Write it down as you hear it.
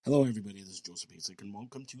Hello, everybody. This is Joseph Hasek, and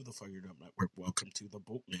welcome to the Fired Up Network. Welcome to the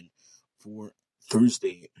Boatman for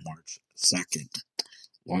Thursday, March 2nd.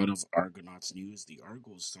 A lot of Argonauts news. The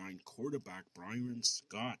Argos signed quarterback Byron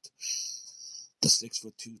Scott. The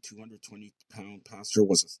 6'2", 220-pound passer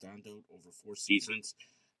was a standout over 4 seasons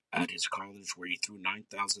at his college, where he threw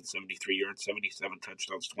 9,073 yards, 77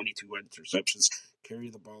 touchdowns, 22 interceptions,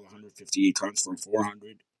 carried the ball 158 times for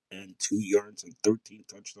 402 yards and 13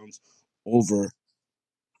 touchdowns over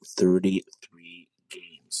 33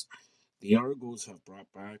 games. The Argos have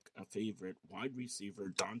brought back a favorite wide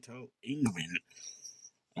receiver, Dontel Ingman,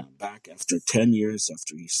 back after 10 years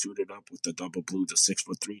after he suited up with the Double Blue. The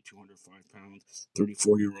 6'3", 205-pound,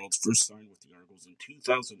 34-year-old first signed with the Argos in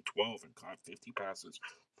 2012 and caught 50 passes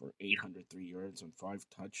for 803 yards and 5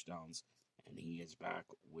 touchdowns, and he is back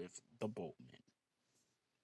with the Boatmen.